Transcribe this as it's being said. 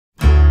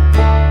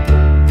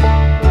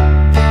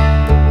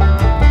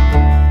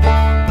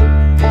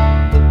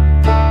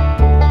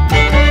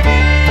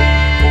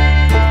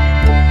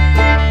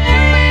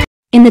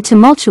In the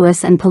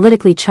tumultuous and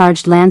politically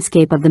charged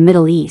landscape of the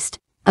Middle East,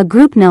 a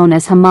group known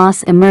as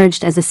Hamas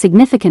emerged as a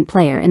significant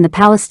player in the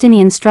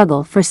Palestinian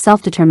struggle for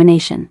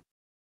self-determination.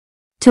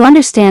 To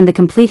understand the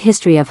complete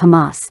history of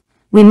Hamas,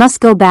 we must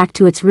go back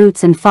to its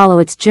roots and follow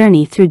its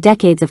journey through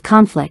decades of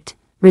conflict,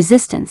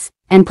 resistance,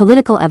 and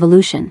political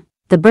evolution.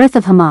 The birth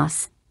of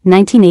Hamas,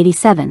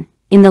 1987,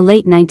 in the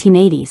late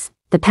 1980s,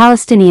 the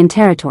Palestinian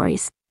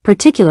territories,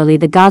 particularly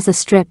the Gaza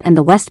Strip and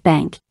the West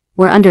Bank,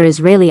 were under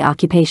Israeli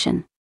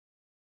occupation.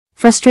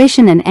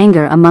 Frustration and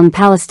anger among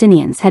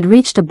Palestinians had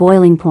reached a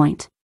boiling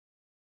point.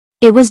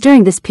 It was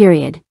during this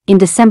period, in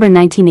December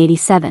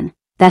 1987,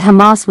 that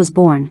Hamas was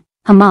born.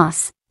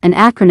 Hamas, an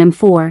acronym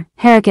for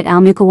Harakat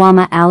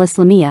al-Muqawama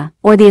al-Islamiyya,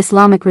 or the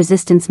Islamic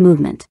Resistance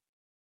Movement,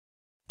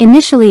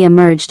 initially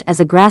emerged as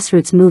a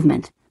grassroots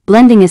movement,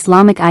 blending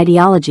Islamic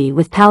ideology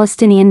with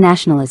Palestinian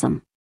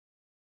nationalism.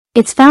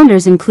 Its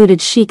founders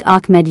included Sheikh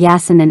Ahmed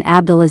Yassin and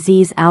Abdul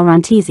Aziz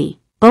al-Rantizi,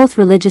 both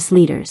religious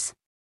leaders.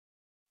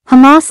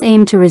 Hamas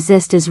aimed to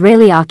resist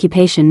Israeli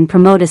occupation and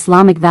promote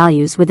Islamic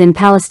values within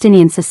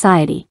Palestinian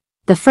society.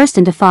 The First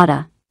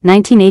Intifada,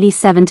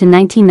 1987 to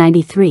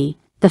 1993,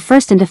 the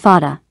First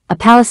Intifada, a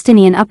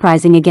Palestinian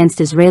uprising against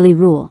Israeli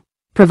rule,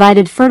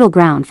 provided fertile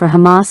ground for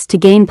Hamas to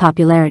gain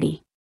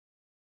popularity.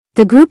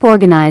 The group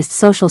organized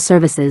social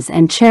services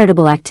and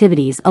charitable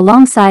activities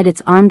alongside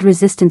its armed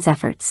resistance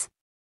efforts.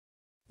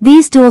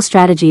 These dual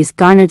strategies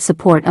garnered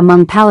support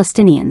among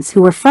Palestinians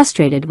who were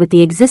frustrated with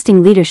the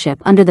existing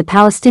leadership under the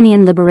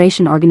Palestinian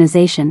Liberation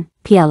Organization,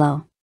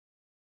 PLO.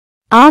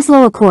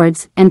 Oslo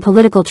Accords and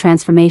Political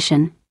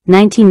Transformation,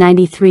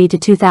 1993 to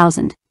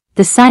 2000.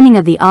 The signing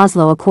of the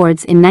Oslo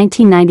Accords in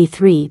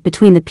 1993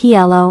 between the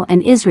PLO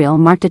and Israel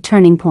marked a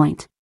turning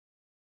point.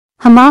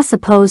 Hamas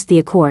opposed the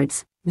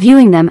accords,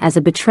 viewing them as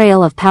a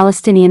betrayal of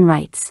Palestinian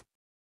rights.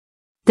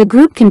 The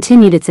group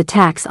continued its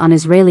attacks on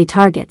Israeli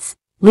targets,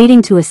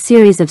 leading to a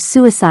series of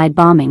suicide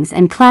bombings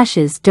and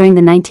clashes during the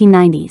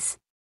 1990s.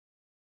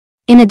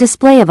 In a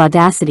display of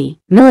audacity,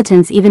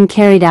 militants even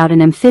carried out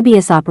an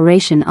amphibious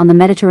operation on the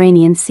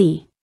Mediterranean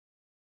Sea.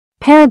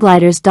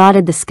 Paragliders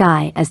dotted the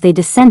sky as they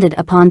descended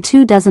upon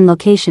 24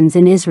 locations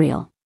in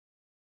Israel.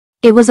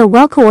 It was a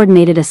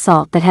well-coordinated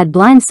assault that had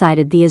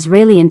blindsided the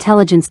Israeli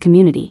intelligence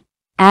community.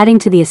 Adding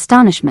to the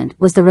astonishment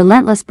was the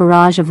relentless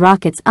barrage of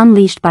rockets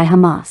unleashed by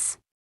Hamas.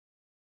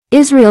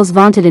 Israel's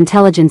vaunted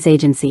intelligence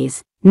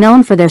agencies,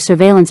 known for their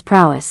surveillance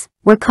prowess,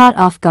 were caught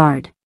off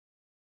guard.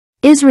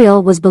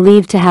 Israel was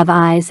believed to have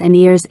eyes and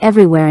ears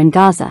everywhere in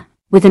Gaza,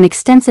 with an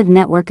extensive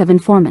network of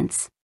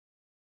informants.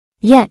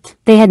 Yet,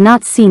 they had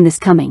not seen this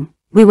coming.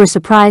 We were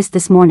surprised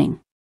this morning.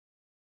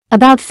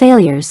 About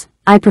failures,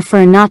 I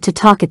prefer not to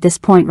talk at this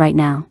point right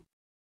now.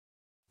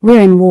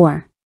 We're in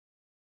war.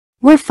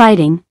 We're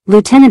fighting,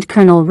 Lieutenant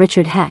Colonel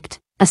Richard Hecht,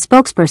 a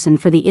spokesperson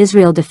for the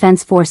Israel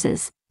Defense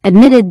Forces,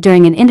 admitted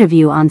during an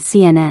interview on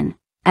CNN.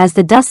 As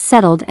the dust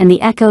settled and the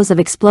echoes of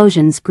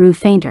explosions grew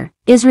fainter,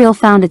 Israel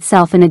found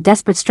itself in a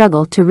desperate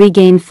struggle to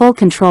regain full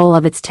control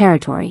of its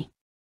territory.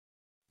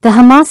 The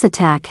Hamas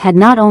attack had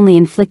not only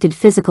inflicted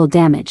physical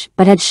damage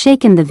but had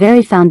shaken the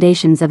very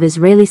foundations of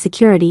Israeli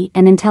security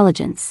and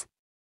intelligence.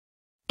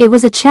 It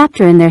was a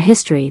chapter in their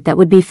history that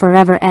would be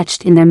forever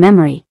etched in their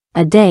memory,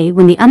 a day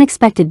when the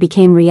unexpected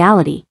became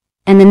reality,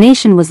 and the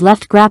nation was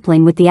left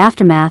grappling with the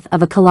aftermath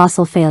of a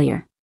colossal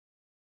failure.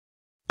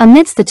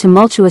 Amidst the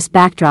tumultuous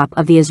backdrop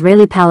of the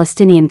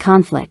Israeli-Palestinian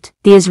conflict,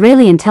 the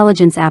Israeli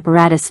intelligence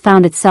apparatus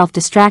found itself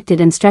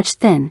distracted and stretched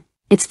thin,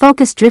 its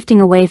focus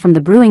drifting away from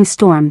the brewing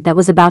storm that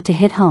was about to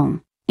hit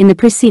home. In the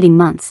preceding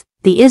months,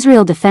 the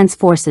Israel Defense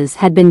Forces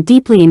had been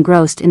deeply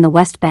engrossed in the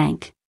West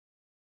Bank.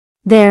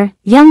 There,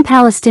 young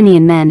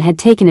Palestinian men had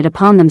taken it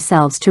upon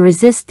themselves to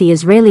resist the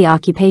Israeli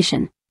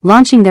occupation,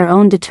 launching their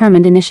own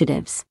determined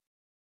initiatives.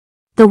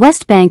 The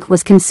West Bank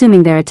was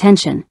consuming their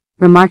attention,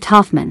 remarked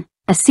Hoffman,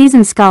 a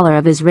seasoned scholar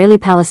of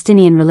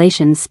Israeli-Palestinian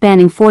relations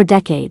spanning 4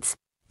 decades.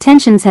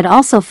 Tensions had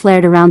also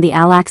flared around the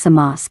Al-Aqsa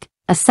Mosque,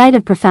 a site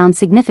of profound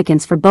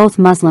significance for both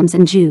Muslims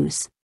and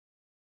Jews.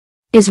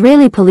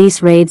 Israeli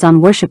police raids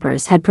on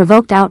worshippers had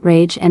provoked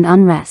outrage and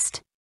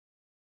unrest.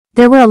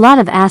 There were a lot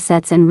of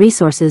assets and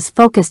resources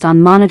focused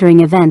on monitoring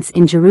events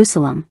in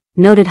Jerusalem,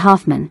 noted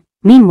Hoffman.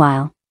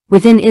 Meanwhile,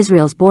 within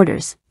Israel's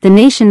borders, the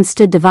nation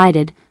stood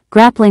divided,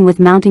 grappling with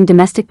mounting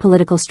domestic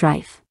political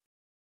strife.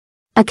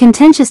 A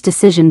contentious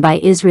decision by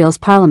Israel's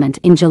parliament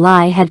in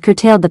July had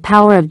curtailed the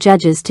power of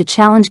judges to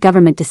challenge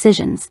government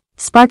decisions,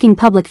 sparking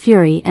public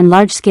fury and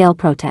large-scale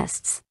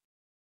protests.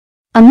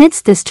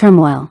 Amidst this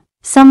turmoil,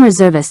 some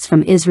reservists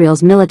from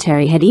Israel's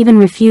military had even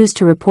refused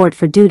to report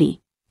for duty,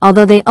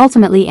 although they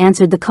ultimately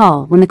answered the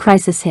call when the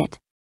crisis hit.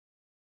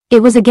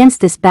 It was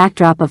against this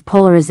backdrop of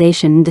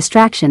polarization and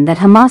distraction that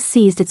Hamas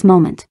seized its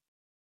moment.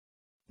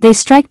 They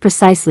strike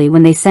precisely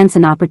when they sense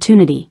an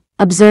opportunity,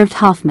 observed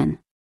Hoffman.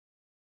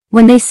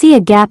 When they see a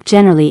gap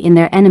generally in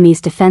their enemy's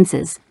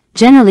defenses,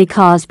 generally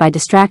caused by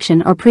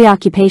distraction or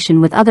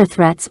preoccupation with other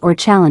threats or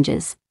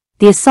challenges,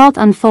 the assault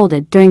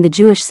unfolded during the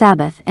Jewish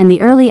Sabbath and the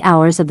early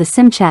hours of the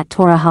Simchat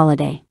Torah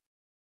holiday.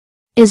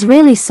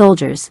 Israeli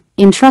soldiers,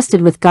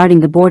 entrusted with guarding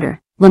the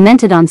border,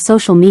 lamented on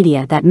social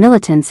media that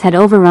militants had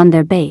overrun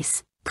their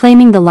base,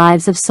 claiming the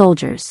lives of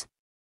soldiers.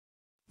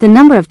 The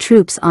number of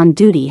troops on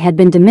duty had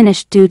been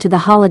diminished due to the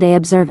holiday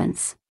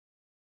observance.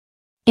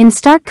 In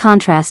stark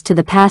contrast to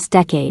the past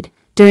decade,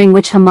 during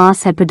which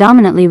Hamas had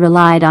predominantly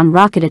relied on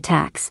rocket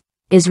attacks,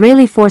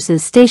 Israeli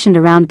forces stationed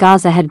around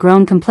Gaza had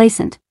grown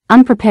complacent,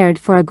 unprepared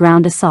for a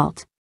ground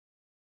assault.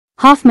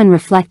 Hoffman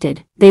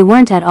reflected, they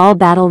weren't at all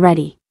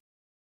battle-ready.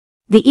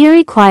 The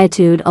eerie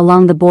quietude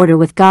along the border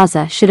with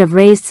Gaza should have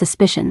raised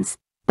suspicions,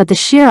 but the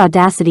sheer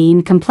audacity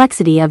and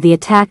complexity of the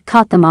attack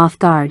caught them off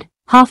guard.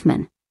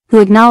 Hoffman, who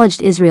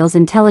acknowledged Israel's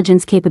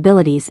intelligence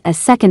capabilities as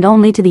second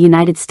only to the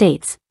United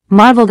States,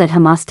 marveled at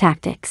Hamas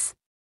tactics.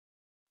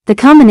 The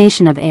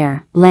combination of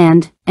air,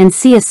 land, and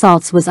sea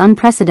assaults was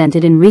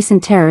unprecedented in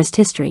recent terrorist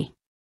history.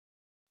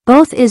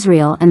 Both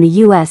Israel and the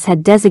U.S.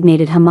 had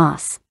designated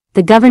Hamas,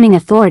 the governing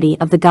authority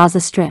of the Gaza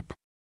Strip,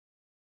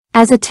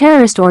 as a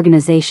terrorist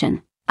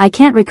organization. I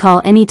can't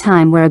recall any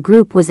time where a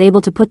group was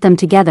able to put them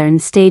together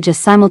and stage a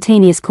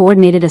simultaneous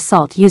coordinated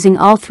assault using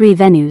all three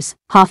venues,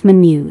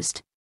 Hoffman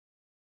mused.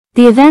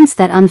 The events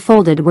that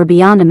unfolded were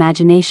beyond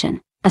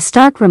imagination, a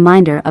stark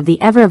reminder of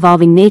the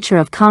ever-evolving nature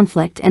of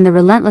conflict and the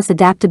relentless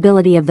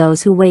adaptability of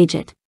those who wage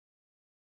it.